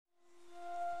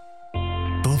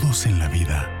Todos en la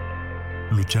vida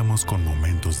luchamos con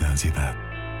momentos de ansiedad,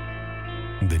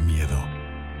 de miedo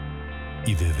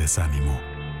y de desánimo.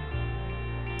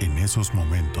 En esos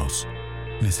momentos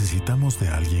necesitamos de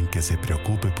alguien que se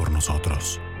preocupe por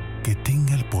nosotros, que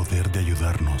tenga el poder de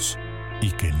ayudarnos y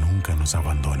que nunca nos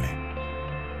abandone.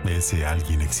 Ese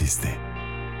alguien existe.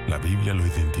 La Biblia lo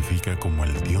identifica como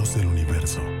el Dios del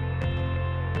universo,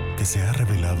 que se ha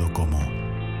revelado como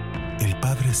el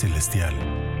Padre Celestial,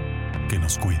 que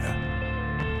nos cuida,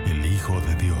 el Hijo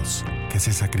de Dios, que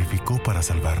se sacrificó para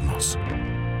salvarnos,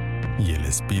 y el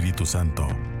Espíritu Santo,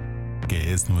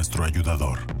 que es nuestro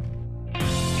ayudador.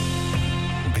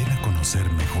 Ven a conocer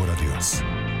mejor a Dios,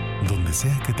 donde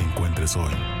sea que te encuentres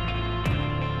hoy,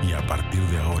 y a partir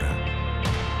de ahora,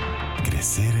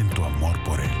 crecer en tu amor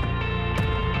por Él,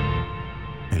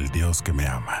 el Dios que me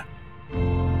ama.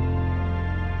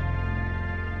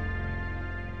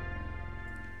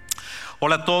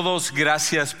 Hola a todos,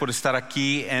 gracias por estar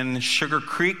aquí en Sugar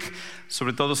Creek,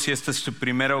 sobre todo si esta es tu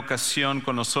primera ocasión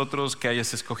con nosotros que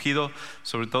hayas escogido,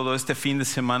 sobre todo este fin de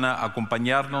semana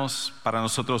acompañarnos, para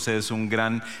nosotros es un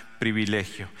gran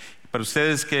privilegio. Para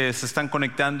ustedes que se están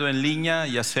conectando en línea,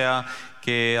 ya sea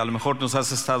que a lo mejor nos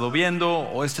has estado viendo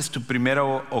o esta es tu primera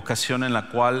ocasión en la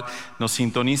cual nos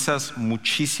sintonizas,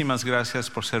 muchísimas gracias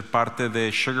por ser parte de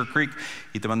Sugar Creek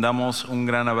y te mandamos un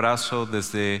gran abrazo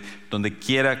desde donde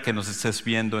quiera que nos estés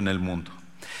viendo en el mundo.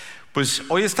 Pues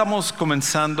hoy estamos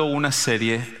comenzando una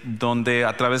serie donde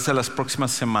a través de las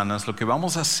próximas semanas lo que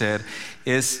vamos a hacer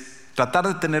es tratar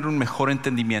de tener un mejor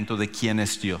entendimiento de quién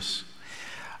es Dios.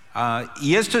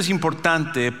 Y esto es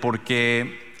importante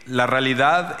porque la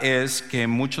realidad es que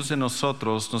muchos de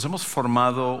nosotros nos hemos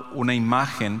formado una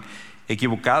imagen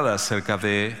equivocada acerca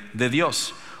de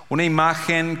Dios. Una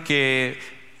imagen que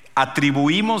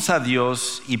atribuimos a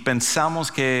Dios y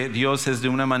pensamos que Dios es de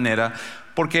una manera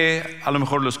porque a lo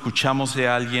mejor lo escuchamos de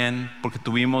alguien, porque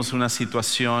tuvimos una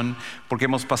situación, porque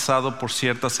hemos pasado por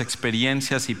ciertas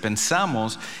experiencias y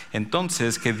pensamos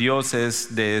entonces que Dios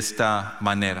es de esta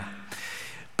manera.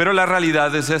 Pero la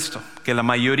realidad es esto, que la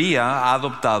mayoría ha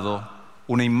adoptado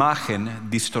una imagen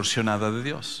distorsionada de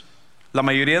Dios. La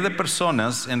mayoría de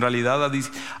personas en realidad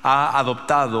ha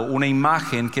adoptado una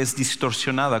imagen que es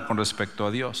distorsionada con respecto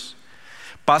a Dios.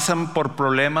 Pasan por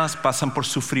problemas, pasan por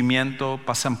sufrimiento,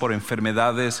 pasan por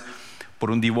enfermedades,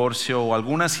 por un divorcio o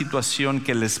alguna situación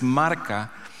que les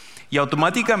marca y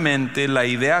automáticamente la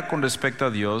idea con respecto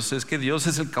a Dios es que Dios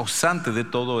es el causante de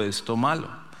todo esto malo.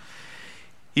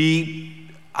 Y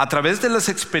a través de las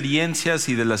experiencias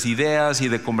y de las ideas y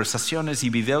de conversaciones y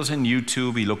videos en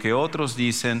YouTube y lo que otros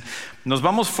dicen, nos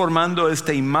vamos formando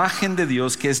esta imagen de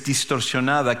Dios que es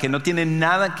distorsionada, que no tiene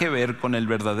nada que ver con el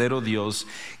verdadero Dios,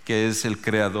 que es el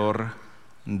creador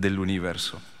del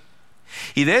universo.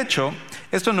 Y de hecho,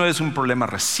 esto no es un problema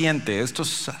reciente, esto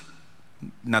es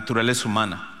naturaleza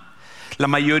humana. La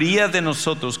mayoría de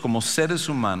nosotros como seres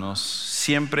humanos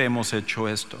siempre hemos hecho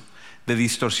esto, de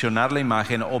distorsionar la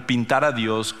imagen o pintar a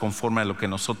Dios conforme a lo que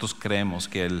nosotros creemos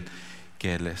que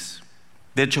Él es.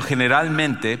 De hecho,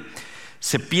 generalmente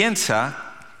se piensa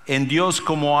en Dios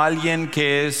como alguien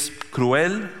que es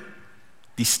cruel,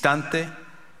 distante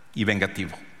y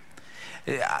vengativo.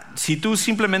 Si tú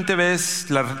simplemente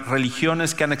ves las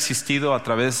religiones que han existido a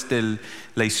través de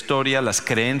la historia, las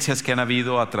creencias que han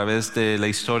habido a través de la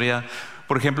historia,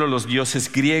 por ejemplo, los dioses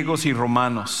griegos y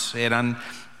romanos eran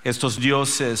estos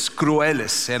dioses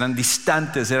crueles, eran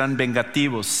distantes, eran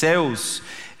vengativos. Zeus,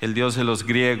 el dios de los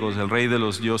griegos, el rey de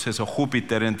los dioses, o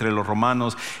Júpiter entre los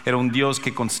romanos, era un dios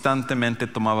que constantemente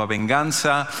tomaba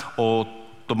venganza o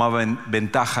tomaba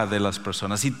ventaja de las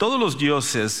personas. Y todos los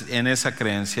dioses en esa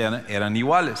creencia eran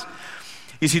iguales.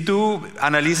 Y si tú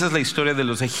analizas la historia de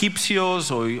los egipcios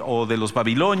o de los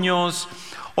babilonios,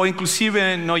 o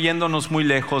inclusive no yéndonos muy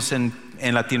lejos en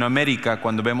Latinoamérica,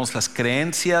 cuando vemos las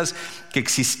creencias que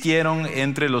existieron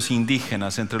entre los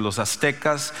indígenas, entre los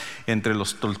aztecas, entre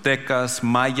los toltecas,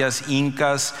 mayas,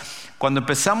 incas, cuando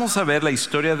empezamos a ver la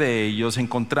historia de ellos,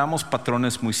 encontramos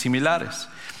patrones muy similares.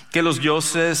 Que los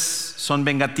dioses son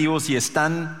vengativos y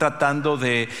están tratando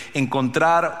de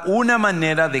encontrar una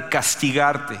manera de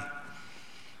castigarte.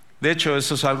 De hecho,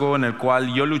 eso es algo en el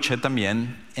cual yo luché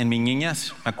también en mi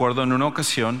niñez. Me acuerdo en una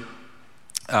ocasión,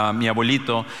 mi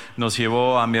abuelito nos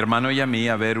llevó a mi hermano y a mí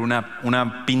a ver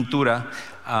una pintura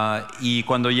y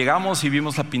cuando llegamos y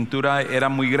vimos la pintura era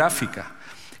muy gráfica.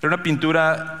 Era una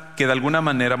pintura que de alguna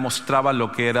manera mostraba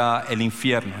lo que era el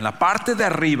infierno. En la parte de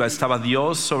arriba estaba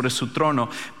Dios sobre su trono,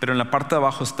 pero en la parte de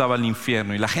abajo estaba el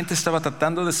infierno. Y la gente estaba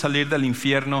tratando de salir del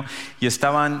infierno y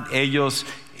estaban ellos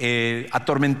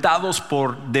atormentados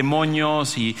por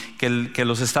demonios y que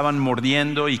los estaban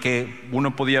mordiendo y que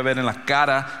uno podía ver en la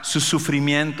cara su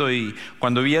sufrimiento. Y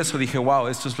cuando vi eso dije, wow,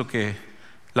 esto es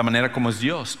la manera como es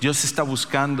Dios. Dios está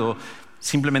buscando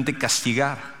simplemente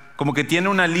castigar. Como que tiene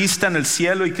una lista en el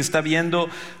cielo y que está viendo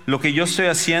lo que yo estoy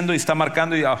haciendo y está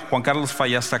marcando, y Juan Carlos,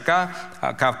 fallaste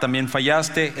acá también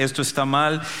fallaste, esto está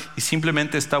mal, y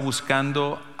simplemente está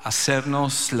buscando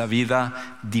hacernos la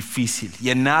vida difícil,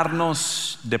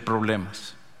 llenarnos de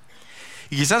problemas.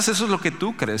 Y quizás eso es lo que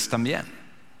tú crees también.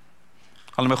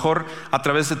 A lo mejor a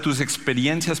través de tus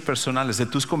experiencias personales, de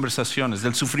tus conversaciones,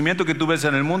 del sufrimiento que tú ves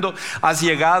en el mundo, has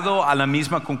llegado a la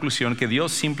misma conclusión, que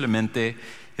Dios simplemente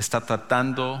está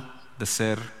tratando de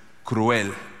ser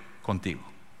cruel contigo.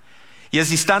 Y es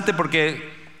distante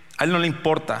porque a Él no le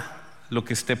importa lo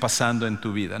que esté pasando en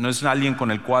tu vida. No es alguien con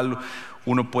el cual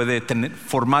uno puede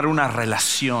formar una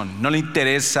relación. No le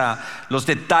interesa los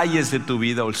detalles de tu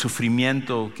vida o el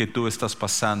sufrimiento que tú estás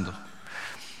pasando.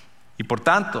 Y por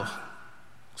tanto,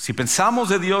 si pensamos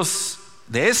de Dios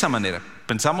de esa manera,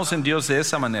 pensamos en Dios de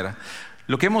esa manera,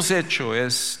 lo que hemos hecho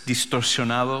es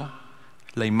distorsionado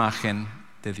la imagen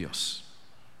de Dios.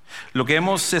 Lo que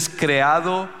hemos es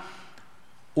creado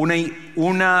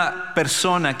una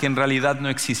persona que en realidad no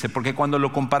existe, porque cuando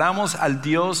lo comparamos al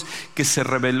Dios que se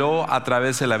reveló a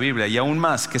través de la Biblia, y aún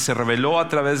más que se reveló a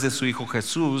través de su Hijo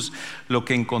Jesús, lo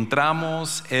que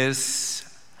encontramos es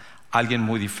alguien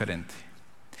muy diferente.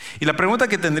 Y la pregunta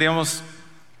que tendríamos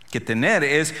que tener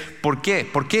es ¿por qué?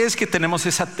 ¿Por qué es que tenemos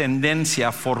esa tendencia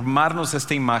a formarnos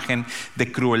esta imagen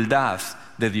de crueldad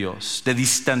de Dios, de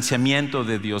distanciamiento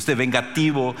de Dios, de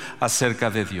vengativo acerca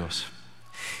de Dios?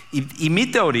 Y mi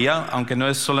teoría, aunque no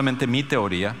es solamente mi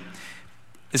teoría,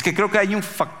 es que creo que hay un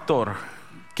factor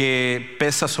que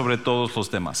pesa sobre todos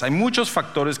los demás. Hay muchos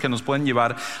factores que nos pueden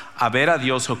llevar a ver a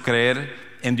Dios o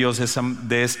creer en Dios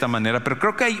de esta manera, pero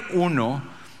creo que hay uno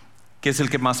que es el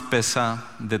que más pesa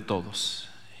de todos.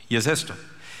 Y es esto,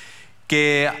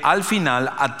 que al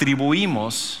final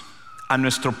atribuimos a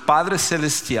nuestro Padre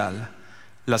Celestial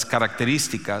las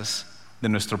características de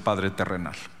nuestro Padre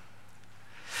terrenal.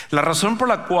 La razón por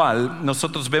la cual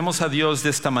nosotros vemos a Dios de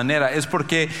esta manera es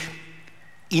porque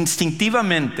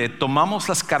instintivamente tomamos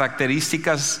las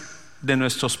características de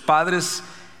nuestros padres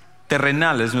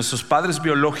terrenales, nuestros padres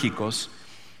biológicos,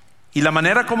 y la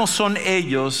manera como son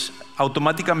ellos,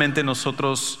 automáticamente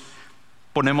nosotros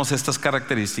ponemos estas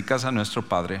características a nuestro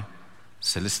Padre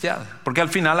Celestial. Porque al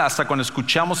final, hasta cuando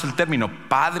escuchamos el término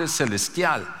Padre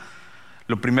Celestial,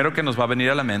 lo primero que nos va a venir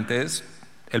a la mente es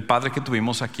el Padre que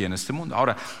tuvimos aquí en este mundo.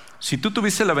 Ahora, si tú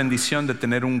tuviste la bendición de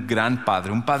tener un gran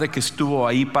Padre, un Padre que estuvo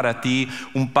ahí para ti,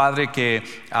 un Padre que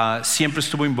siempre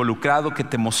estuvo involucrado, que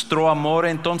te mostró amor,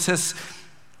 entonces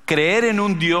creer en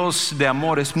un Dios de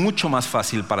amor es mucho más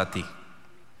fácil para ti.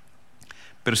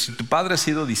 Pero si tu Padre ha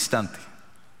sido distante,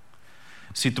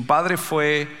 si tu Padre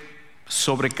fue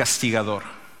sobrecastigador,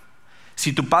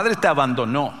 si tu Padre te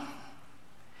abandonó,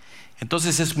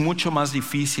 entonces es mucho más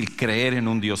difícil creer en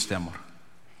un Dios de amor.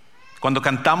 Cuando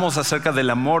cantamos acerca del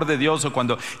amor de Dios, o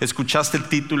cuando escuchaste el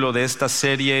título de esta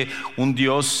serie, Un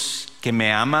Dios que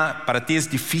me ama, para ti es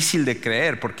difícil de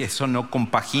creer porque eso no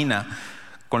compagina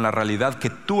con la realidad que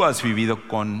tú has vivido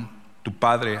con tu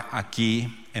Padre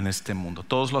aquí en este mundo.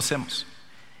 Todos lo hacemos,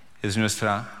 es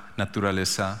nuestra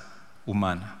naturaleza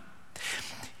humana.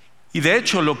 Y de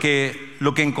hecho lo que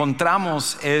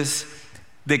encontramos es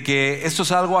de que esto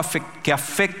es algo que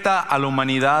afecta a la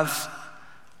humanidad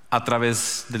a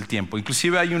través del tiempo.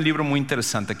 Inclusive hay un libro muy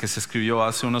interesante que se escribió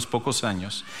hace unos pocos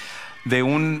años de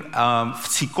un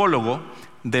psicólogo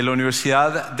de la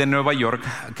Universidad de Nueva York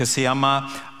que se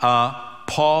llama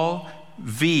Paul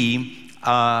V.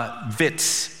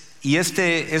 Vitz. Y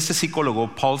este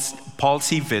psicólogo, Paul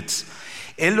C. Vitz,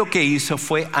 él lo que hizo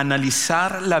fue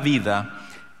analizar la vida,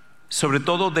 sobre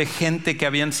todo de gente que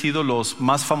habían sido los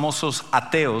más famosos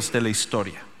ateos de la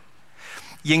historia.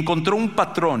 Y encontró un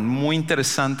patrón muy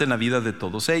interesante en la vida de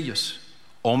todos ellos,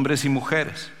 hombres y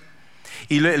mujeres.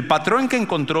 Y el patrón que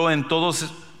encontró en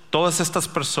todas estas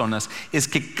personas es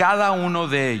que cada uno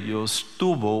de ellos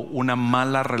tuvo una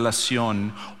mala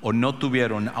relación o no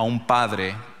tuvieron a un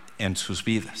padre en sus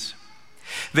vidas.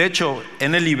 De hecho,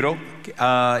 en el libro,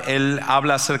 él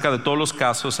habla acerca de todos los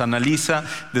casos, analiza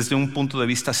desde un punto de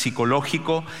vista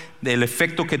psicológico del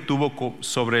efecto que tuvo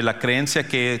sobre la creencia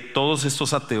que todos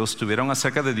estos ateos tuvieron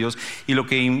acerca de Dios y lo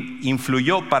que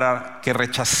influyó para que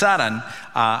rechazaran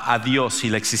a Dios y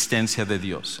la existencia de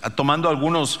Dios. Tomando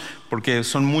algunos, porque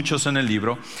son muchos en el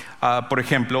libro, por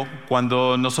ejemplo,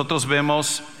 cuando nosotros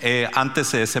vemos,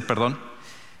 antes de ese,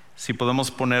 si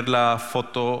podemos poner la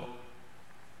foto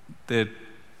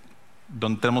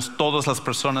donde tenemos todas las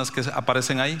personas que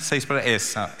aparecen ahí,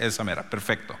 esa mera,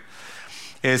 perfecto.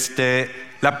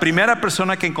 La primera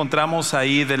persona que encontramos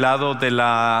ahí del lado de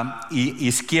la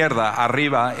izquierda,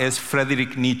 arriba, es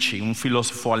Friedrich Nietzsche, un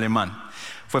filósofo alemán.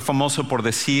 Fue famoso por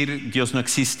decir Dios no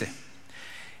existe.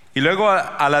 Y luego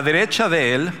a la derecha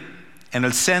de él, en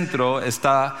el centro,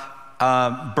 está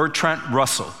Bertrand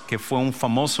Russell, que fue un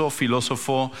famoso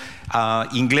filósofo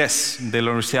inglés de la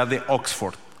Universidad de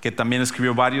Oxford, que también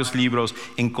escribió varios libros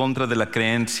en contra de la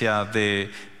creencia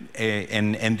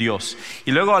en Dios.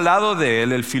 Y luego al lado de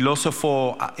él, el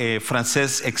filósofo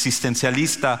francés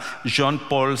existencialista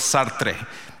Jean-Paul Sartre,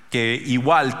 que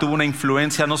igual tuvo una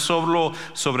influencia no solo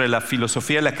sobre la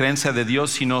filosofía y la creencia de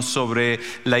Dios, sino sobre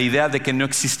la idea de que no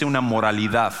existe una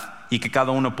moralidad y que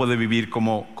cada uno puede vivir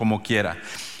como quiera.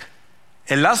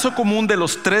 El lazo común de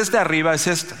los tres de arriba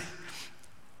es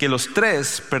que los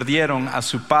tres perdieron a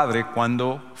su padre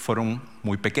cuando fueron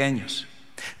muy pequeños.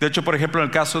 De hecho, por ejemplo, en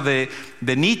el caso de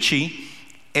Nietzsche,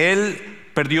 él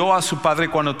perdió a su padre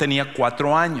cuando tenía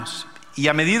 4 años. Y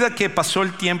a medida que pasó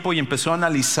el tiempo y empezó a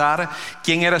analizar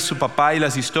quién era su papá y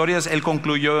las historias, él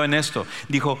concluyó en esto.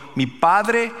 Dijo, mi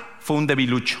padre fue un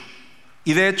debilucho.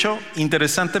 Y de hecho,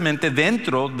 interesantemente,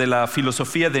 dentro de la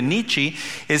filosofía de Nietzsche,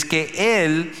 es que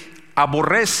él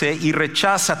aborrece y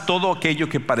rechaza todo aquello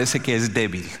que parece que es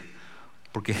débil,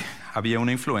 porque había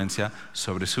una influencia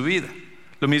sobre su vida.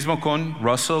 Lo mismo con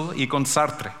Russell y con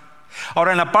Sartre.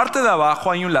 Ahora, en la parte de abajo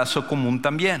hay un lazo común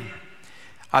también.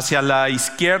 Hacia la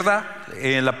izquierda,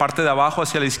 en la parte de abajo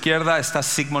hacia la izquierda está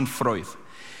Sigmund Freud,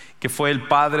 que fue el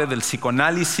padre del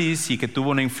psicoanálisis y que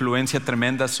tuvo una influencia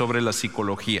tremenda sobre la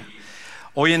psicología.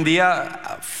 Hoy en día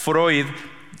Freud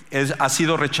ha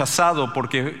sido rechazado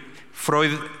porque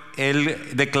Freud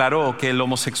él declaró que el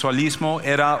homosexualismo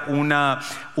era una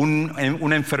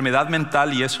enfermedad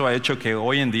mental, y eso ha hecho que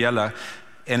hoy en día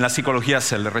en la psicología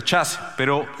se le rechace,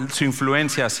 pero su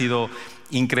influencia ha sido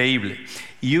increíble.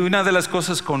 Y una de las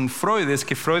cosas con Freud es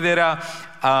que Freud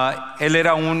él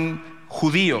era un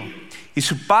judío, y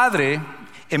su padre,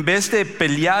 en vez de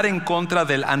pelear en contra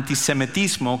del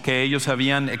antisemitismo que ellos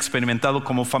habían experimentado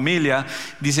como familia,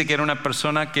 dice que era una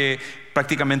persona que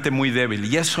prácticamente muy débil,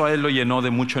 y eso a él lo llenó de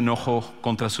mucho enojo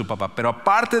contra su papá. Pero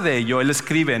aparte de ello, él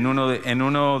escribe en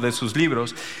uno de sus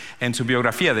libros, en su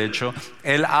biografía de hecho,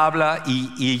 él habla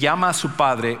y llama a su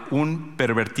padre un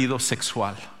pervertido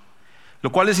sexual,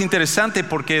 lo cual es interesante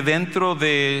porque dentro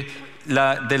del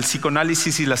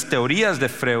psicoanálisis y las teorías de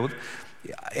Freud,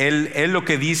 él lo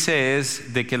que dice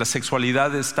es de que la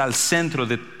sexualidad está al centro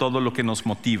de todo lo que nos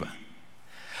motiva.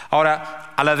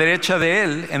 Ahora, a la derecha de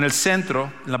él, en el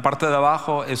centro, en la parte de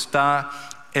abajo, está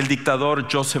el dictador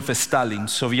Joseph Stalin,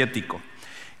 soviético,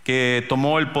 que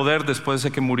tomó el poder después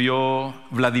de que murió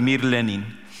Vladimir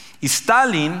Lenin. Y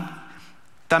Stalin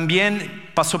también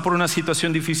pasó por una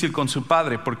situación difícil con su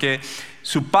padre, porque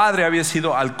su padre había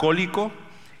sido alcohólico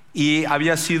y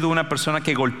había sido una persona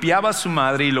que golpeaba a su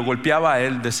madre y lo golpeaba a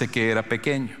él desde que era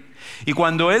pequeño. Y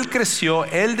cuando él creció,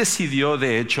 él decidió,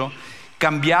 de hecho,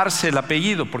 cambiarse el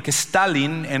apellido, porque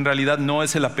Stalin en realidad no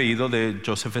es el apellido de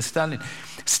Joseph Stalin.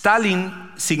 Stalin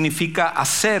significa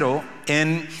acero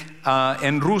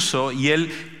en ruso, y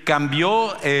él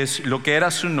cambió lo que era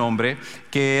su nombre,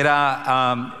 que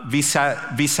era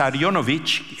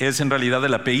Vissarionovich, es en realidad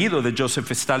el apellido de Joseph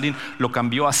Stalin, lo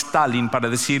cambió a Stalin para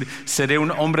decir, seré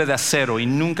un hombre de acero y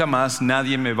nunca más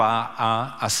nadie me va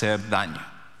a hacer daño.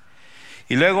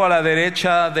 Y luego a la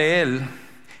derecha de él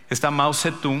está Mao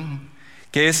Zedong,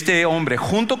 que este hombre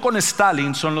junto con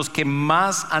Stalin son los que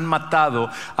más han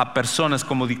matado a personas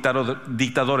como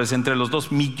dictadores. Entre los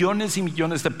dos, millones y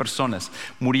millones de personas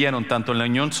murieron tanto en la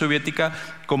Unión Soviética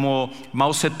como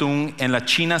Mao Zedong en la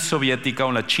China soviética o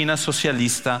en la China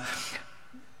socialista.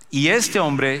 Y este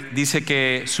hombre dice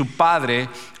que su padre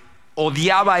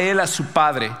odiaba a él a su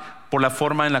padre por la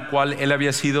forma en la cual él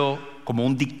había sido como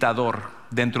un dictador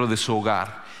dentro de su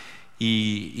hogar.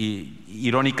 Y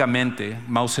irónicamente,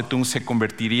 Mao Zedong se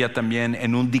convertiría también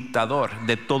en un dictador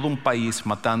de todo un país,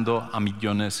 matando a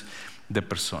millones de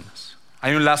personas.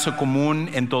 Hay un lazo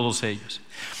común en todos ellos.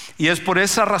 Y es por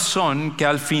esa razón que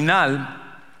al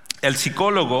final el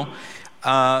psicólogo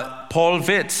Paul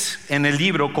Vitz en el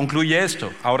libro concluye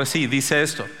esto. Ahora sí, dice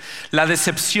esto: la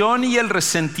decepción y el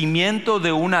resentimiento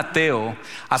de un ateo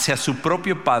hacia su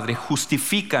propio padre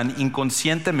justifican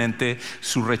inconscientemente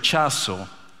su rechazo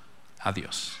a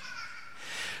Dios.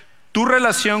 Tu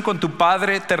relación con tu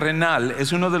padre terrenal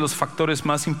es uno de los factores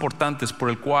más importantes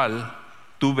por el cual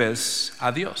tú ves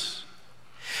a Dios.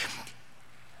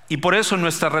 Y por eso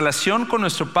nuestra relación con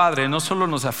nuestro padre no solo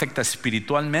nos afecta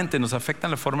espiritualmente, nos afecta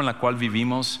en la forma en la cual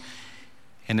vivimos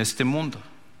en este mundo.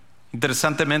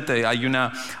 Interesantemente, hay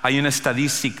una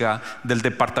estadística del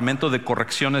Departamento de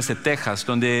Correcciones de Texas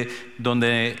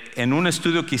donde en un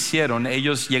estudio que hicieron,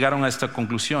 ellos llegaron a esta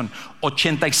conclusión: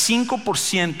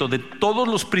 85% de todos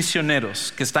los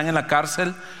prisioneros que están en la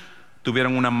cárcel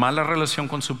tuvieron una mala relación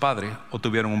con su padre o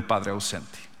tuvieron un padre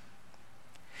ausente.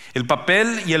 El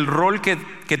papel y el rol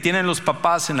que tienen los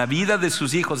papás en la vida de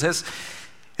sus hijos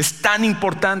es tan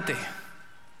importante.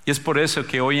 Y es por eso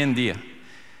que hoy en día,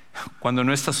 cuando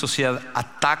nuestra sociedad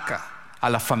ataca a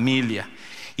la familia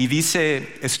y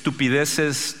dice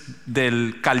estupideces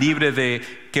del calibre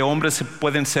de que hombres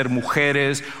pueden ser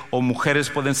mujeres o mujeres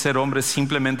pueden ser hombres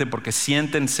simplemente porque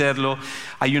sienten serlo,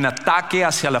 hay un ataque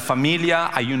hacia la familia,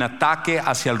 hay un ataque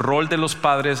hacia el rol de los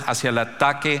padres, hacia el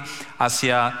ataque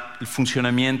hacia el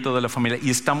funcionamiento de la familia, y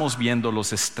estamos viendo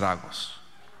los estragos.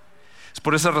 Es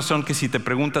por esa razón que si te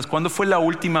preguntas ¿cuándo fue la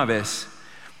última vez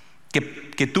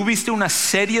que tú viste una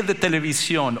serie de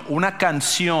televisión, una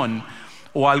canción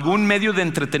o algún medio de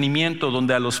entretenimiento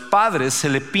donde a los padres se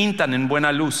le pintan en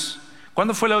buena luz?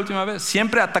 ¿Cuándo fue la última vez?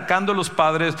 Siempre atacando a los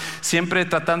padres, siempre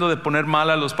tratando de poner mal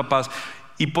a los papás.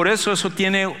 Y por eso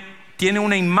tiene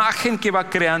una imagen que va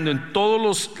creando en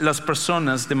todas las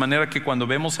personas, de manera que cuando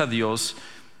vemos a Dios,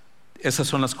 esas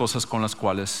son las cosas con las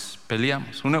cuales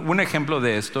peleamos. Un ejemplo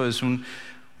de esto es un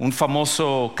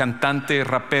famoso cantante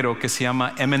rapero que se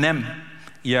llama Eminem.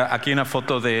 Y aquí hay una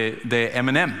foto de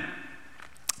Eminem.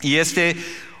 Y este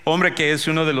hombre, que es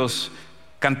uno de los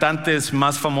cantantes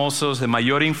más famosos, de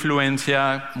mayor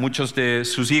influencia, muchos de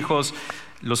sus hijos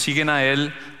lo siguen a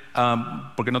él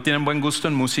porque no tienen buen gusto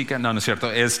en música. No es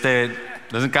cierto. Les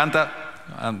encanta.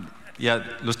 Ya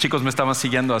los chicos me estaban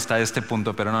siguiendo hasta este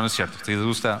punto, pero no es cierto. Si les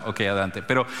gusta, ok, adelante.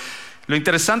 Pero lo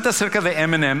interesante acerca de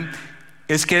Eminem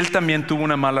es que él también tuvo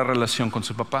una mala relación con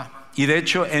su papá. Y de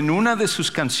hecho, en una de sus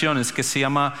canciones que se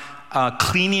llama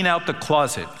Cleaning Out the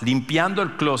Closet, limpiando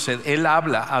el closet, él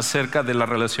habla acerca de la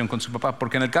relación con su papá.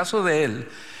 Porque en el caso de él,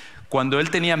 cuando él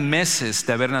tenía meses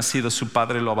de haber nacido, su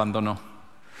padre lo abandonó.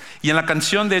 Y en la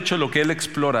canción, de hecho, lo que él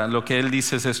explora, lo que él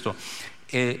dice es esto.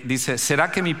 Dice: ¿será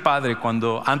que mi padre,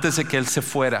 antes de que él se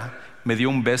fuera, me dio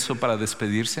un beso para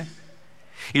despedirse?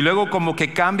 Y luego como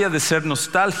que cambia de ser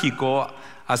nostálgico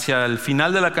hacia el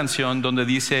final de la canción, donde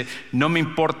dice: no me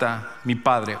importa mi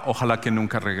padre, ojalá que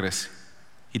nunca regrese.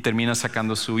 Y termina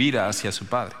sacando su ira hacia su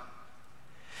padre.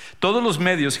 Todos los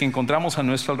medios que encontramos a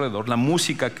nuestro alrededor, la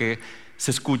música que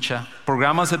se escucha,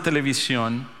 programas de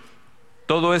televisión,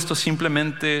 todo esto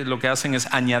simplemente lo que hacen es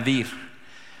añadir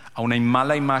a una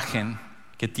mala imagen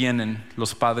que tienen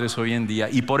los padres hoy en día.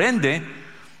 Y por ende,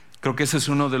 creo que ese es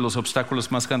uno de los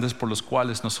obstáculos más grandes por los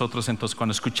cuales nosotros, entonces,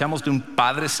 cuando escuchamos de un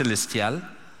Padre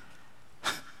Celestial,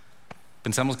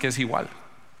 pensamos que es igual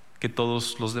que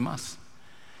todos los demás.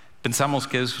 Pensamos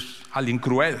que es alguien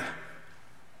cruel,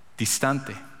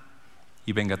 distante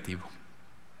y vengativo.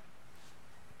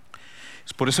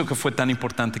 Es por eso que fue tan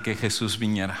importante que Jesús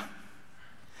viniera.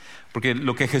 Porque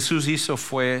lo que Jesús hizo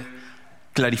fue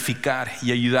clarificar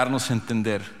y ayudarnos a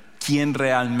entender quién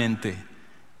realmente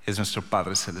es nuestro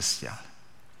Padre Celestial.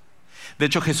 De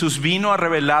hecho, Jesús vino a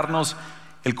revelarnos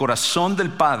el corazón del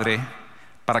Padre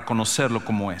para conocerlo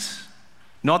como es.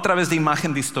 No a través de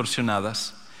imágenes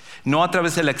distorsionadas, no a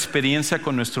través de la experiencia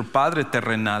con nuestro Padre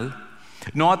terrenal,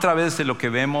 no a través de lo que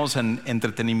vemos en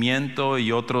entretenimiento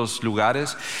y otros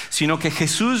lugares, sino que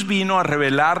Jesús vino a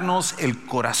revelarnos el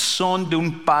corazón de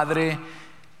un Padre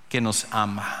que nos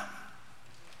ama.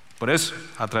 Por eso,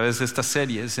 a través de esta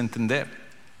serie es entender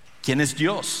quién es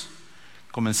Dios,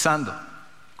 comenzando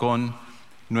con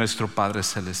nuestro Padre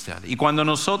Celestial. Y cuando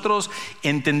nosotros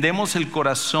entendemos el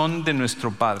corazón de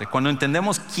nuestro Padre, cuando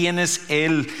entendemos quién es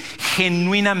Él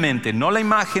genuinamente, no la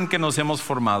imagen que nos hemos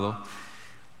formado,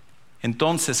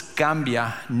 entonces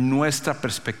cambia nuestra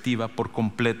perspectiva por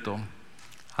completo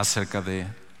acerca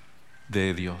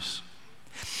de Dios.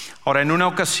 Ahora, en una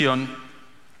ocasión,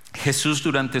 Jesús,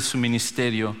 durante su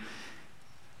ministerio,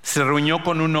 se reunió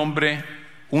con un hombre,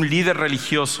 un líder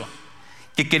religioso,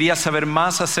 que quería saber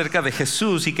más acerca de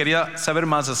Jesús y quería saber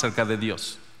más acerca de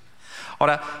Dios.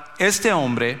 Ahora, este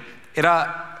hombre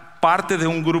era parte de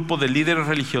un grupo de líderes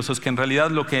religiosos que en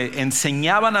realidad lo que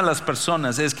enseñaban a las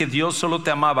personas es que Dios solo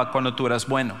te amaba cuando tú eras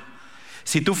bueno.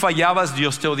 Si tú fallabas,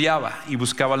 Dios te odiaba y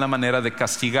buscaba la manera de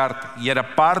castigarte. Y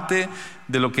era parte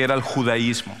de lo que era el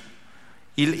judaísmo.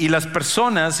 Y las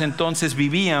personas entonces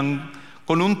vivían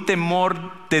con un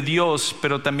temor de Dios,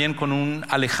 pero también con un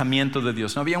alejamiento de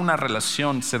Dios. No había una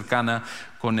relación cercana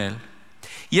con Él.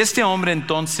 Y este hombre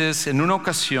entonces, en una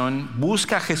ocasión,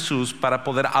 busca a Jesús para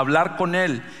poder hablar con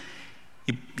Él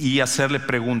y hacerle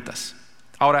preguntas.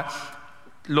 Ahora,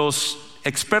 los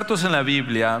expertos en la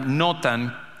Biblia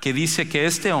notan que dice que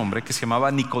este hombre, que se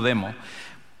llamaba Nicodemo,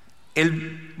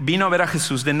 él vino a ver a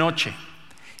Jesús de noche.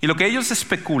 Y lo que ellos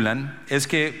especulan es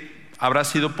que habrá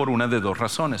sido por una de dos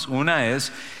razones. Una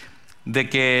es de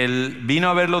que él vino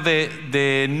a verlo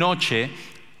de noche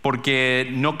porque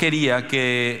no quería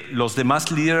que los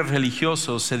demás líderes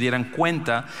religiosos se dieran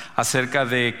cuenta acerca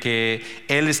de que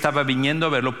él estaba viniendo a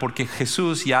verlo, porque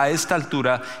Jesús ya a esta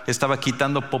altura estaba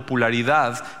quitando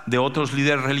popularidad de otros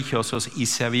líderes religiosos y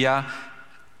esto había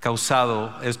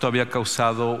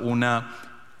causado una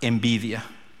envidia.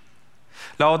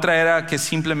 La otra era que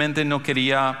simplemente no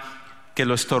quería que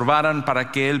lo estorbaran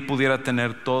para que él pudiera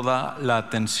tener toda la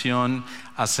atención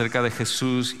acerca de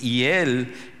Jesús y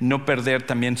él no perder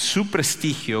también su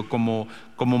prestigio como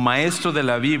maestro de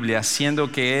la Biblia,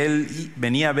 siendo que él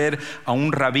venía a ver a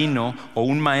un rabino o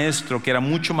un maestro que era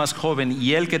mucho más joven,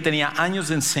 y él, que tenía años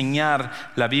de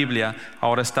enseñar la Biblia,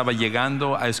 ahora estaba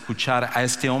llegando a escuchar a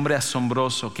este hombre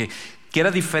asombroso que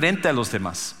era diferente a los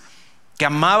demás, que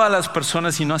amaba a las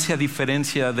personas y no hacía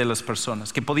diferencia de las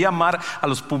personas, que podía amar a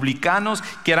los publicanos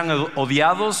que eran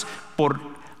odiados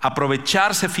por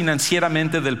aprovecharse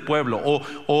financieramente del pueblo,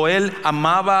 o él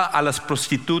amaba a las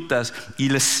prostitutas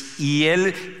y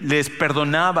él les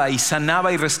perdonaba y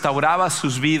sanaba y restauraba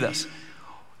sus vidas,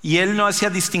 y él no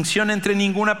hacía distinción entre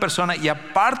ninguna persona, y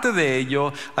aparte de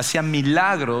ello hacía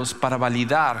milagros para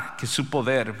validar que su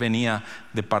poder venía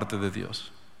de parte de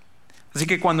Dios. Así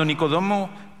que cuando Nicodemo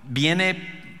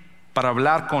viene para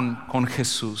hablar con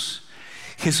Jesús,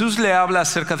 Jesús le habla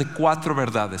acerca de 4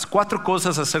 verdades, 4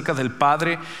 cosas acerca del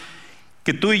Padre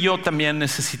que tú y yo también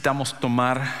necesitamos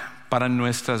tomar para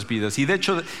nuestras vidas. Y de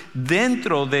hecho,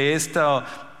 dentro de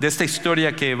esta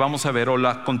historia que vamos a ver, o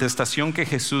la contestación que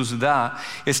Jesús da,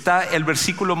 está el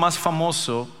versículo más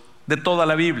famoso de toda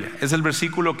la Biblia. Es el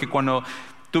versículo que cuando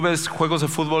tú ves juegos de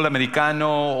fútbol americano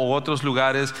o otros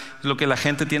lugares, es lo que la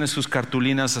gente tiene sus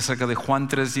cartulinas acerca de Juan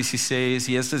 3:16,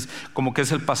 y este es como que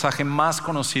es el pasaje más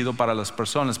conocido para las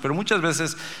personas. Pero muchas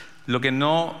veces lo que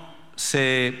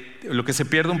se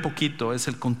pierde un poquito es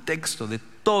el contexto de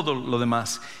todo lo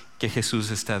demás que Jesús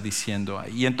está diciendo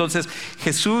ahí. Y entonces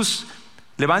Jesús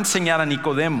le va a enseñar a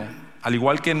Nicodemo, al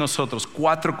igual que nosotros,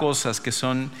 4 cosas que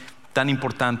son tan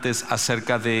importantes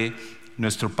acerca de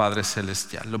nuestro Padre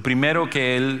Celestial. Lo primero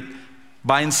que Él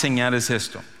va a enseñar es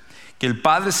esto: que el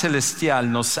Padre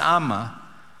Celestial nos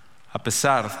ama a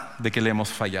pesar de que le hemos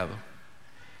fallado.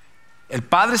 El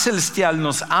Padre Celestial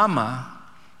nos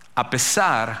ama a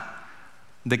pesar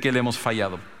de que le hemos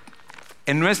fallado.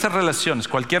 En nuestras relaciones,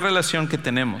 cualquier relación que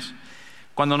tenemos,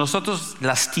 cuando nosotros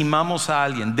lastimamos a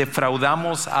alguien,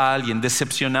 defraudamos a alguien,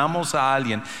 decepcionamos a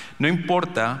alguien, no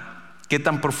importa qué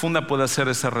tan profunda pueda ser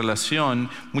esa relación,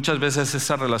 muchas veces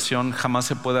esa relación jamás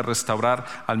se puede restaurar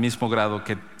al mismo grado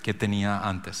que tenía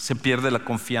antes. Se pierde la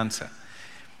confianza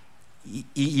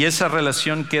y esa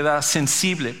relación queda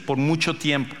sensible por mucho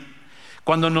tiempo.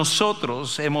 Cuando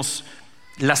nosotros hemos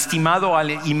lastimado a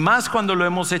alguien, y más cuando lo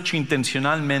hemos hecho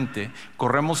intencionalmente,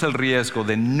 corremos el riesgo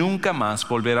de nunca más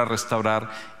volver a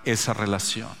restaurar esa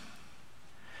relación.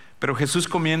 Pero Jesús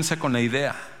comienza con la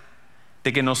idea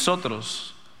de que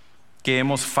nosotros, que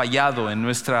hemos fallado en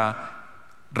nuestra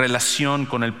relación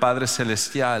con el Padre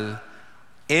Celestial,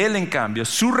 Él, en cambio,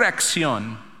 su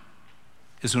reacción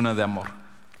es una de amor.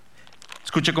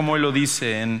 Escuche cómo Él lo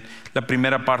dice en la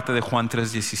primera parte de Juan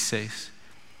 3:16.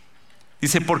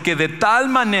 Dice: porque de tal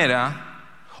manera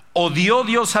odió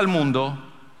Dios al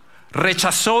mundo,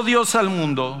 rechazó Dios al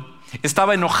mundo,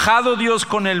 estaba enojado Dios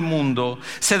con el mundo,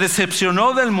 se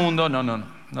decepcionó del mundo.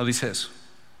 No dice eso.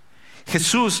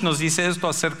 Jesús nos dice esto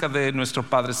acerca de nuestro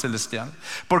Padre Celestial: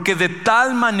 porque de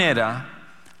tal manera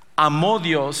amó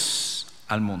Dios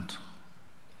al mundo.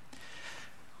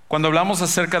 Cuando hablamos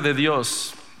acerca de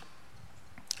Dios,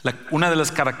 una de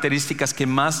las características que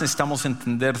más necesitamos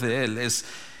entender de Él es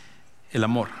el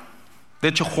amor. De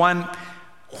hecho, Juan,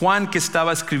 que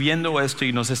estaba escribiendo esto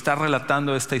y nos está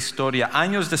relatando esta historia,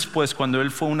 años después, cuando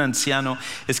él fue un anciano,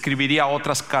 escribiría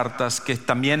otras cartas que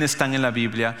también están en la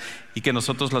Biblia y que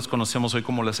nosotros las conocemos hoy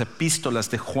como las epístolas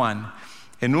de Juan.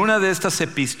 En una de estas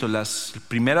epístolas,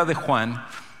 primera de Juan,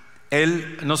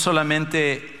 él no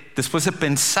solamente, después de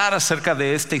pensar acerca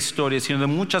de esta historia, sino de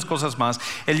muchas cosas más,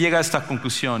 él llega a esta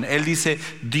conclusión. Él dice: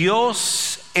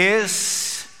 Dios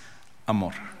es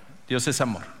amor. Dios es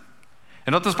amor.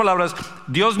 En otras palabras,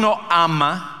 Dios no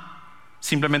ama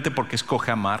simplemente porque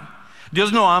escoge amar.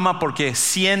 Dios no ama porque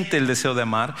siente el deseo de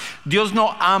amar. Dios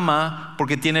no ama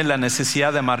porque tiene la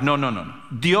necesidad de amar. No.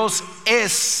 Dios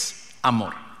es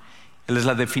amor. Él es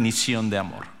la definición de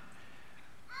amor.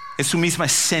 Es su misma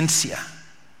esencia.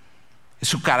 Es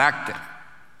su carácter.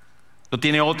 No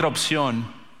tiene otra opción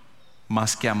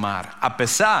más que amar, a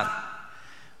pesar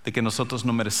de que nosotros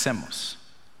no merecemos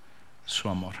su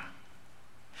amor.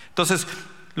 Entonces,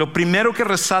 lo primero que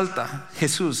resalta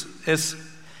Jesús es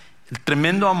el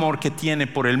tremendo amor que tiene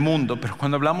por el mundo, pero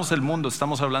cuando hablamos del mundo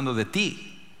estamos hablando de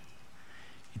ti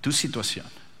y tu situación,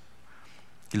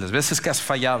 y las veces que has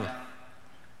fallado,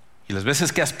 y las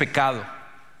veces que has pecado,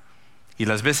 y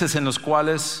las veces en las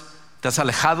cuales te has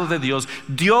alejado de Dios.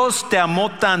 Dios te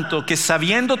amó tanto que,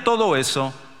 sabiendo todo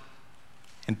eso,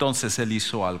 entonces Él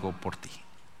hizo algo por ti.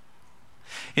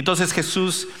 Entonces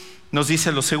Jesús nos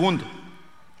dice lo segundo,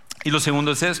 y lo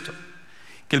segundo es esto: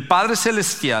 que el Padre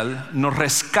Celestial nos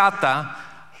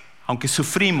rescata aunque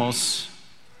sufrimos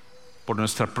por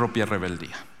nuestra propia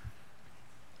rebeldía.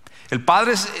 El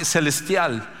Padre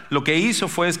Celestial lo que hizo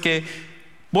fue que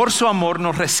por su amor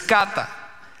nos rescata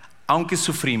aunque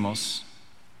sufrimos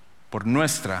por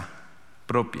nuestra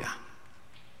propia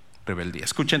rebeldía.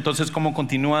 Escucha entonces cómo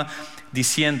continúa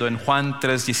diciendo en Juan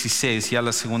 3:16, ya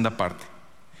la segunda parte.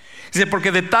 Dice: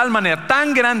 porque de tal manera,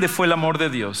 tan grande fue el amor de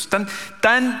Dios, tan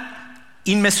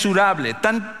inmesurable,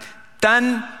 tan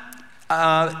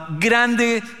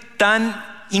grande, tan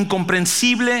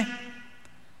incomprensible,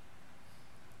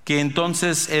 que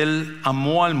entonces Él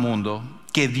amó al mundo,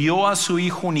 que dio a su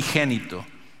Hijo unigénito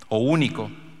o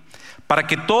único, para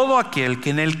que todo aquel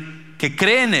que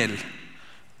cree en Él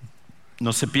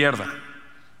no se pierda,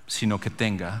 sino que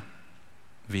tenga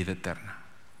vida eterna.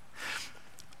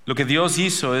 Lo que Dios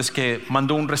hizo es que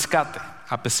mandó un rescate,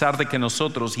 a pesar de que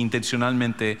nosotros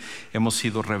intencionalmente hemos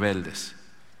sido rebeldes.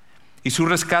 Y su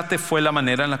rescate fue la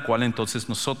manera en la cual entonces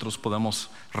nosotros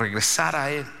podemos regresar a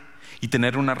Él y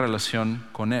tener una relación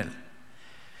con Él.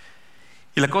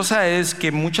 Y la cosa es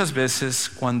que muchas veces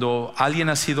cuando alguien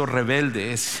ha sido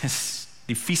rebelde es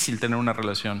difícil tener una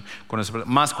relación con esa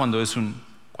persona, más cuando es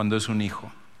un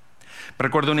hijo.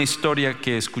 Recuerdo una historia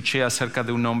que escuché acerca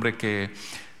de un hombre que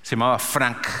se llamaba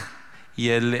Frank, y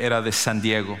él era de San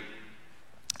Diego,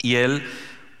 y él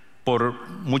por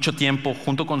mucho tiempo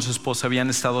junto con su esposa habían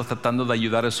estado tratando de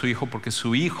ayudar a su hijo, porque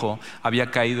su hijo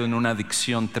había caído en una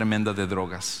adicción tremenda de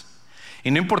drogas, y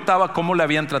no importaba cómo le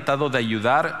habían tratado de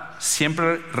ayudar,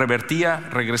 siempre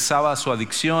regresaba a su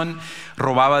adicción,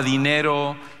 robaba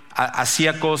dinero,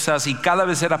 hacía cosas, y cada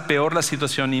vez era peor la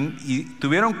situación, y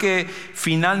tuvieron que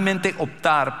finalmente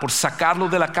optar por sacarlo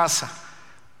de la casa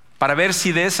para ver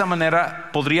si de esa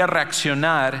manera podría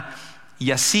reaccionar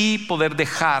y así poder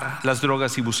dejar las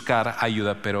drogas y buscar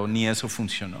ayuda, pero ni eso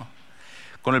funcionó.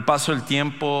 Con el paso del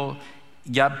tiempo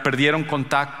ya perdieron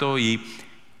contacto, y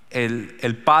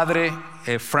el padre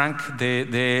Frank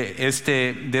de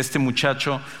este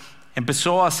muchacho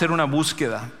empezó a hacer una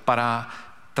búsqueda para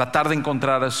tratar de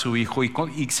encontrar a su hijo,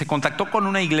 y se contactó con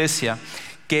una iglesia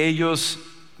que ellos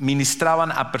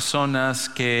ministraban a personas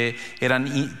que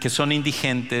son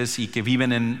indigentes y que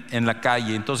viven en la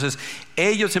calle. Entonces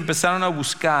ellos empezaron a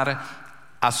buscar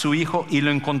a su hijo y lo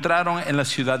encontraron en la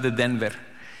ciudad de Denver,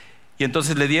 y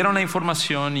entonces le dieron la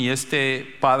información, y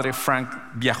este padre Frank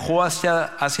viajó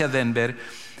hacia Denver,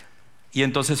 y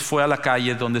entonces fue a la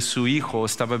calle donde su hijo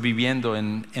estaba viviendo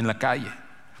en la calle.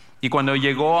 Y cuando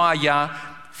llegó allá,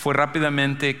 fue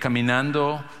rápidamente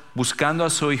caminando buscando a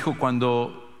su hijo,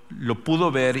 cuando lo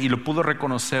pudo ver y lo pudo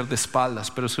reconocer de espaldas.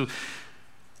 Pero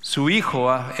su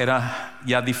hijo era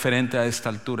ya diferente a esta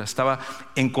altura. Estaba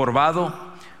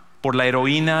encorvado por la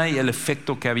heroína y el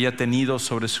efecto que había tenido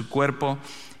sobre su cuerpo,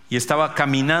 y estaba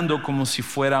caminando como si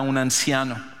fuera un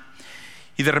anciano.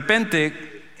 Y de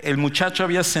repente el muchacho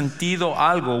había sentido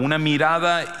algo, una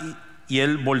mirada, y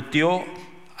él volteó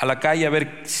a la calle a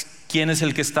ver quién es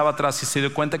el que estaba atrás, y se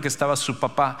dio cuenta que estaba su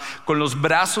papá con los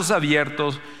brazos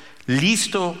abiertos,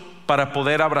 listo para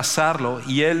poder abrazarlo.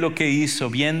 Y él lo que hizo,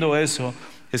 viendo eso,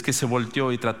 es que se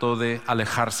volteó y trató de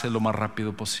alejarse lo más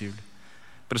rápido posible.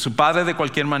 Pero su padre, de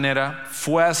cualquier manera,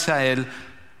 fue hacia él,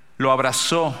 lo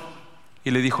abrazó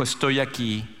y le dijo: estoy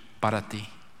aquí para ti.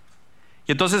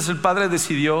 Y entonces el padre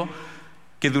decidió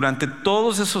que durante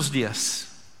todos esos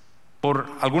días,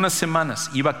 por algunas semanas,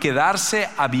 iba a quedarse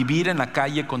a vivir en la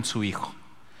calle con su hijo.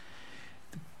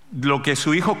 Lo que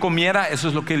su hijo comiera, eso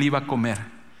es lo que él iba a comer.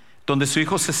 Donde su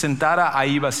hijo se sentara,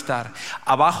 ahí iba a estar.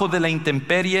 Abajo de la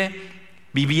intemperie,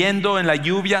 viviendo en la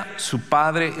lluvia, su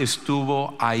padre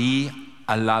estuvo ahí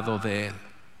al lado de él.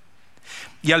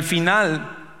 Y al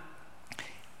final,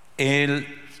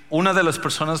 una de las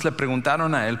personas le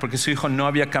preguntaron a él, porque su hijo no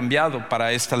había cambiado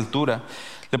para esta altura,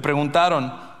 le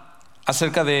preguntaron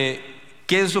acerca de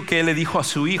qué es lo que él le dijo a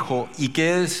su hijo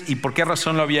y por qué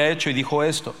razón lo había hecho, y dijo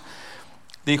esto.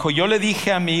 Dijo: yo le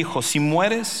dije a mi hijo, si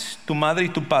mueres, tu madre y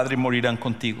tu padre morirán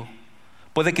contigo.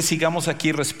 Puede que sigamos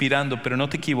aquí respirando, pero no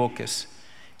te equivoques,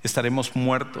 estaremos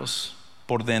muertos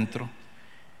por dentro.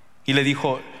 Y le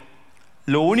dijo: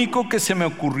 lo único que se me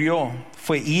ocurrió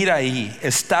fue ir ahí,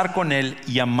 estar con él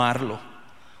y amarlo,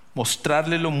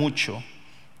 mostrarle lo mucho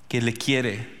que le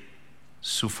quiere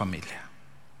su familia.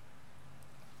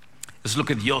 Es lo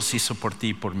que Dios hizo por ti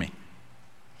y por mí.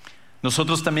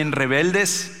 Nosotros también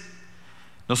rebeldes,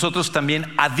 nosotros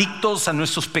también adictos a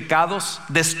nuestros pecados,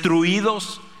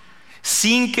 destruidos,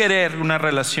 sin querer una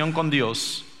relación con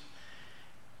Dios.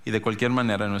 Y de cualquier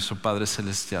manera nuestro Padre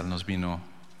Celestial nos vino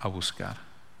a buscar.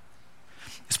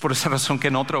 Es por esa razón que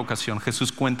en otra ocasión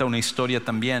Jesús cuenta una historia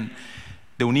también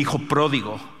de un hijo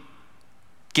pródigo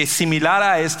que, similar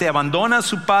a este, abandona a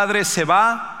su padre, se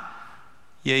va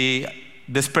y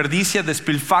desperdicia,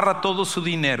 despilfarra todo su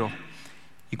dinero,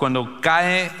 y cuando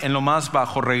cae en lo más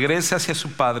bajo regresa hacia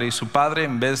su padre, y su padre,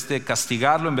 en vez de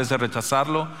castigarlo, en vez de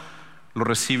rechazarlo, lo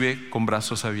recibe con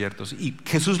brazos abiertos. Y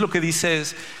Jesús lo que dice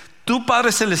es: tu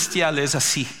Padre Celestial es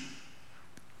así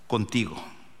contigo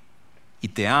y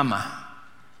te ama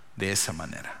de esa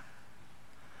manera.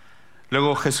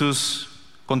 Luego Jesús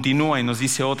continúa y nos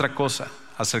dice otra cosa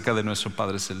acerca de nuestro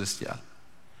Padre Celestial.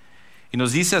 Y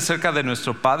nos dice acerca de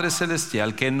nuestro Padre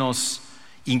Celestial que nos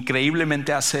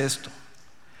increíblemente hace esto: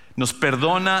 nos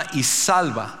perdona y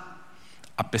salva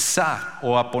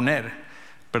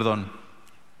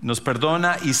nos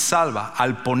perdona y salva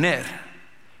al poner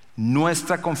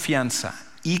nuestra confianza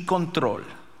y control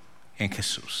en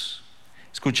Jesús.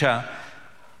 Escucha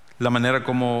la manera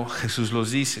como Jesús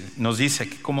nos dice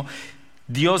que como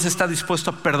Dios está dispuesto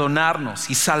a perdonarnos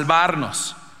y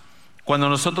salvarnos cuando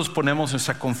nosotros ponemos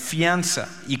nuestra confianza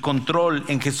y control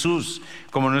en Jesús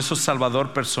como nuestro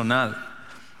Salvador personal.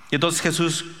 Y entonces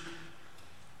Jesús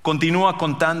continúa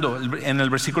contando en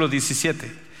el versículo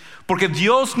 17: porque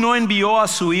Dios no envió a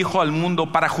su Hijo al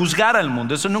mundo para juzgar al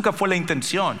mundo. Eso nunca fue la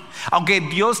intención. Aunque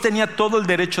Dios tenía todo el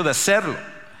derecho de hacerlo,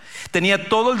 tenía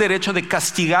todo el derecho de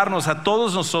castigarnos a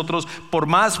todos nosotros por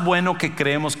más bueno que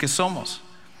creemos que somos,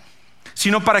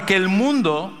 sino para que el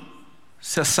mundo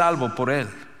sea salvo por Él.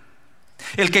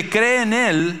 El que cree en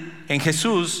Él, en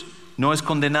Jesús, no es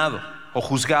condenado o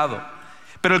juzgado,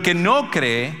 pero el que no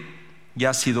cree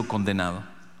ya ha sido condenado,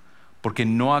 porque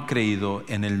no ha creído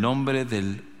en el nombre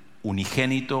del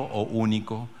unigénito o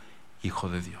único Hijo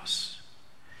de Dios.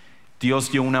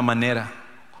 Dios dio una manera,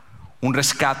 un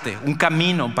rescate, un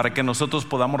camino para que nosotros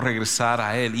podamos regresar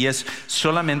a Él, y es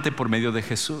solamente por medio de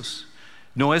Jesús.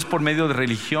 No es por medio de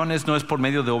religiones, no es por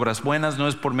medio de obras buenas, no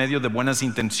es por medio de buenas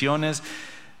intenciones,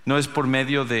 no es por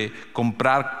medio de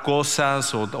comprar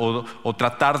cosas o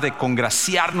tratar de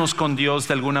congraciarnos con Dios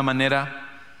de alguna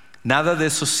manera. Nada de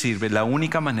eso sirve. La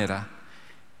única manera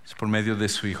es por medio de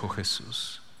su Hijo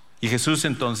Jesús. Y Jesús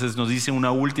entonces nos dice una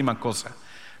última cosa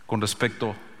con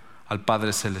respecto al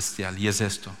Padre Celestial, y es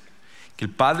esto: que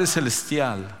el Padre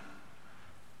Celestial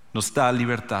nos da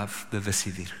libertad de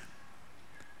decidir.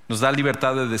 Nos da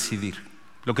libertad de decidir.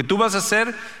 Lo que tú vas a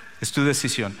hacer es tu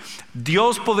decisión.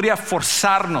 Dios podría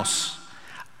forzarnos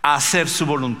a hacer su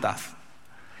voluntad.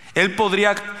 Él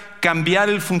podría cambiar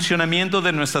el funcionamiento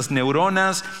de nuestras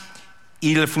neuronas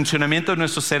y el funcionamiento de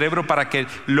nuestro cerebro para que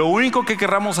lo único que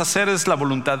querramos hacer es la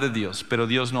voluntad de Dios. Pero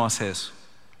Dios no hace eso.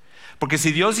 Porque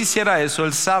si Dios hiciera eso,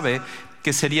 Él sabe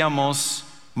que seríamos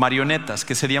marionetas,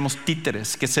 que seríamos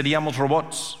títeres, que seríamos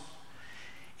robots.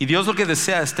 Y Dios lo que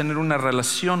desea es tener una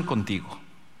relación contigo.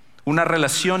 Una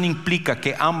relación implica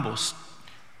que ambos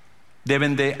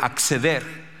deben de acceder,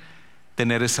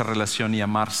 tener esa relación y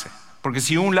amarse. Porque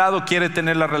si un lado quiere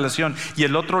tener la relación y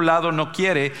el otro lado no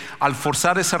quiere, al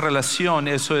forzar esa relación,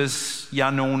 eso es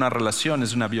ya no una relación,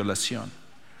 es una violación.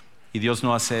 Y Dios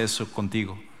no hace eso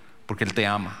contigo, porque Él te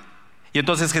ama. Y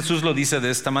entonces Jesús lo dice de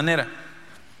esta manera.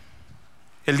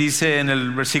 Él dice en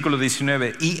el versículo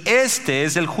 19: y este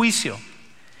es el juicio,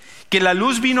 que la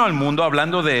luz vino al mundo,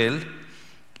 hablando de Él,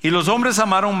 y los hombres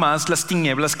amaron más las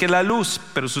tinieblas que la luz,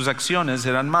 pero sus acciones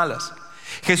eran malas.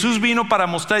 Jesús vino para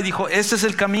mostrar y dijo: este es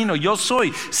el camino, yo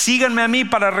soy, síganme a mí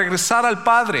para regresar al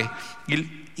Padre.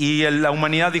 Y la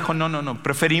humanidad dijo: no,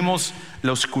 preferimos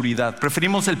la oscuridad,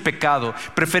 preferimos el pecado,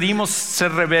 preferimos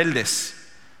ser rebeldes.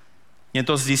 Y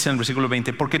entonces dice en el versículo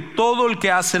 20: porque todo el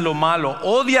que hace lo malo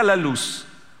odia la luz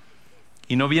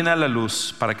y no viene a la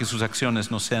luz para que sus acciones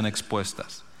no sean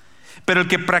expuestas. Pero el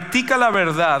que practica la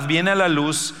verdad viene a la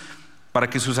luz para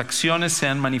que sus acciones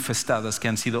sean manifestadas, que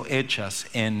han sido hechas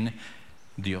en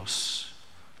Dios.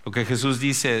 Lo que Jesús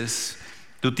dice es: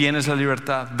 tú tienes la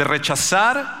libertad de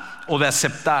rechazar o de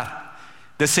aceptar,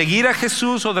 de seguir a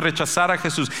Jesús o de rechazar a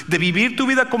Jesús, de vivir tu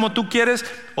vida como tú quieres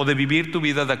o de vivir tu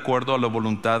vida de acuerdo a la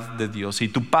voluntad de Dios. Y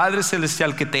tu Padre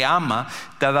Celestial, que te ama,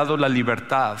 te ha dado la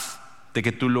libertad de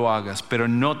que tú lo hagas, pero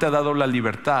no te ha dado la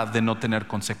libertad de no tener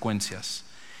consecuencias.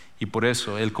 Y por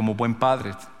eso Él, como buen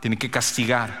padre, tiene que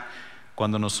castigar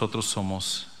cuando nosotros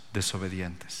somos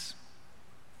desobedientes.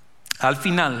 Al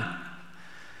final,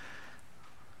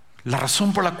 la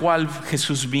razón por la cual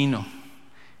Jesús vino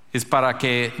es para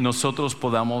que nosotros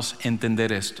podamos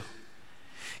entender esto,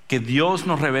 que Dios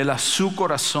nos revela su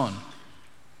corazón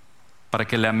para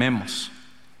que le amemos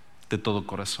de todo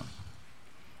corazón.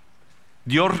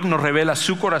 Dios nos revela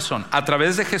su corazón a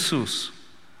través de Jesús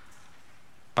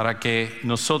para que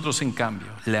nosotros, en cambio,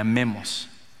 le amemos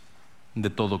de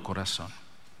todo corazón.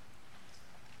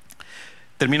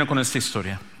 Termino con esta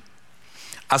historia.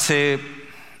 Hace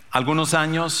algunos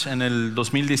años, en el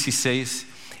 2016,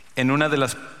 en una de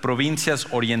las provincias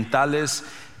orientales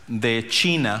de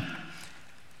China,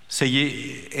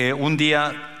 un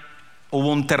día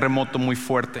hubo un terremoto muy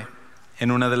fuerte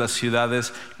en una de las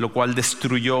ciudades, lo cual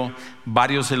destruyó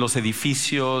varios de los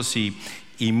edificios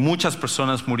y muchas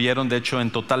personas murieron. De hecho,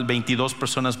 en total 22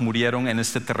 personas murieron en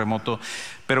este terremoto.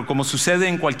 Pero como sucede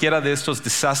en cualquiera de estos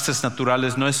desastres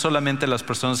naturales, no es solamente las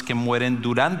personas que mueren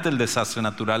durante el desastre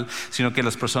natural, sino que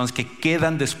las personas que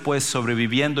quedan después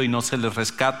sobreviviendo y no se les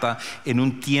rescata en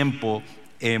un tiempo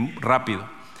rápido.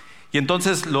 Y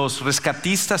entonces los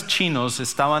rescatistas chinos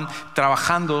estaban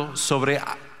trabajando sobre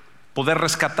poder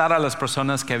rescatar a las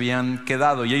personas que habían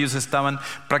quedado, y ellos estaban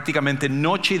prácticamente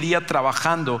noche y día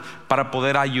trabajando para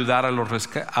poder ayudar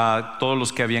a todos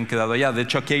los que habían quedado allá. De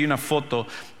hecho, aquí hay una foto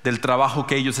del trabajo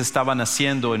que ellos estaban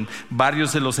haciendo en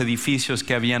varios de los edificios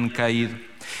que habían caído.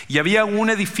 Y había un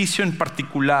edificio en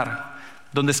particular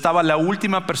donde estaba la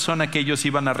última persona que ellos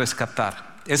iban a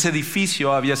rescatar. Ese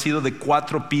edificio había sido de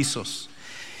 4 pisos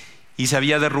y se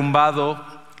había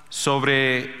derrumbado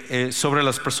sobre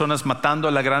las personas, matando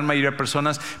a la gran mayoría de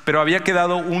personas, pero había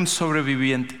quedado un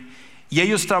sobreviviente. Y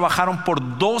ellos trabajaron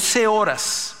por 12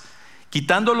 horas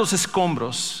quitando los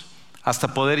escombros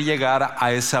hasta poder llegar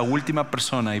a esa última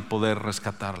persona y poder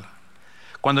rescatarla.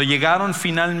 Cuando llegaron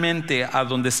finalmente a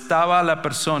donde estaba la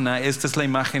persona, esta es la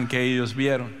imagen que ellos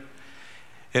vieron.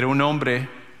 Era un hombre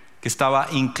que estaba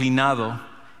inclinado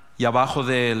y abajo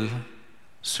de él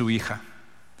su hija.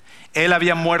 Él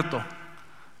había muerto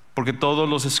porque todos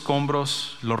los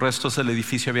escombros, los restos del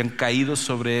edificio habían caído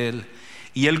sobre él,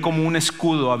 y él, como un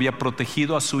escudo, había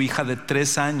protegido a su hija de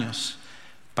 3 años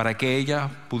para que ella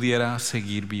pudiera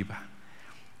seguir viva.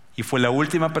 Y fue la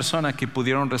última persona que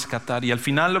pudieron rescatar. Y al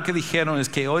final lo que dijeron es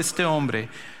que este hombre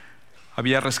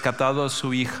había rescatado a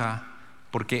su hija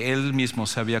porque él mismo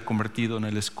se había convertido en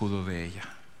el escudo de ella.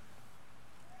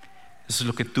 Eso es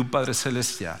lo que tu Padre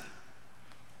Celestial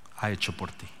ha hecho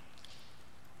por ti.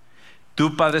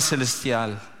 Tu Padre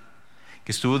Celestial,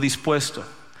 que estuvo dispuesto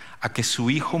a que su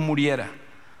Hijo muriera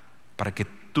para que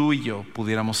tú y yo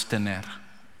pudiéramos tener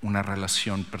una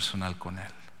relación personal con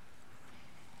Él.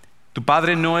 Tu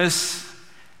Padre no es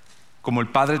como el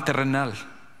Padre terrenal,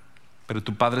 pero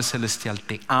tu Padre Celestial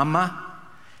te ama,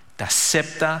 te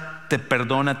acepta, te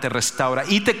perdona, te restaura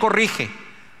y te corrige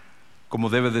como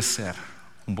debe de ser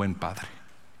un buen Padre.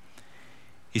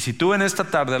 Y si tú en esta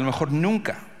tarde a lo mejor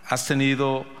nunca has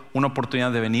tenido una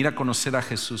oportunidad de venir a conocer a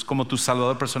Jesús como tu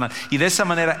Salvador personal y de esa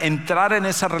manera entrar en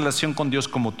esa relación con Dios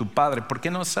como tu Padre, ¿por qué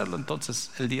no hacerlo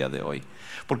entonces el día de hoy?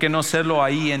 ¿Por qué no hacerlo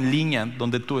ahí en línea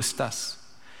donde tú estás?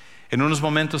 En unos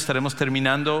momentos estaremos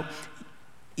terminando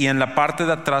y en la parte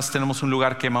de atrás tenemos un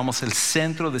lugar que llamamos el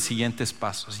Centro de Siguientes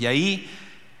Pasos, y ahí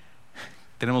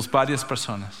tenemos varias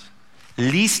personas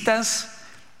listas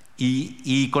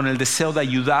y con el deseo de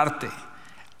ayudarte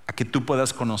a que tú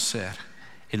puedas conocer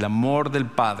el amor del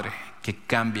Padre que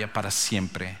cambia para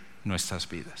siempre nuestras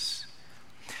vidas.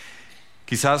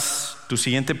 Quizás tu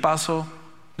siguiente paso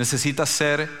necesita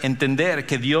ser entender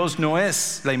que Dios no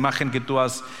es la imagen que tú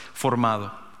has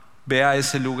formado. Ve a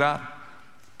ese lugar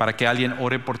para que alguien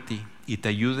ore por ti y te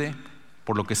ayude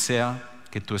por lo que sea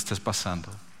que tú estés pasando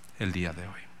el día de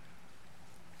hoy.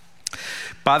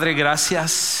 Padre,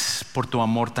 gracias por tu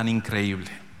amor tan increíble.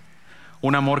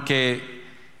 Un amor que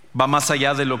va más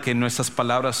allá de lo que nuestras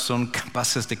palabras son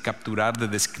capaces de capturar, de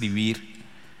describir.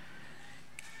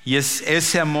 Y es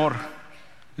ese amor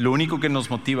lo único que nos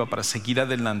motiva para seguir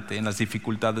adelante en las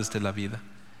dificultades de la vida.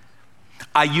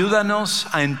 Ayúdanos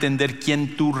a entender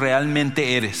quién tú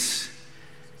realmente eres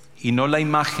y no la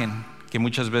imagen que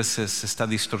muchas veces está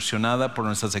distorsionada por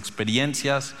nuestras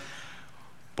experiencias,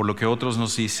 por lo que otros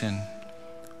nos dicen,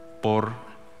 por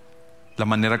la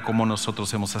manera como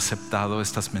nosotros hemos aceptado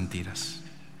estas mentiras.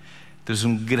 Tú eres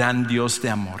un gran Dios de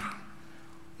amor,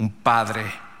 un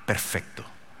Padre perfecto,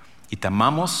 y te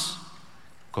amamos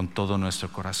con todo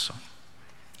nuestro corazón.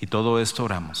 Y todo esto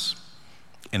oramos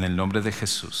en el nombre de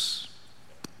Jesús.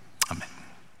 Amén.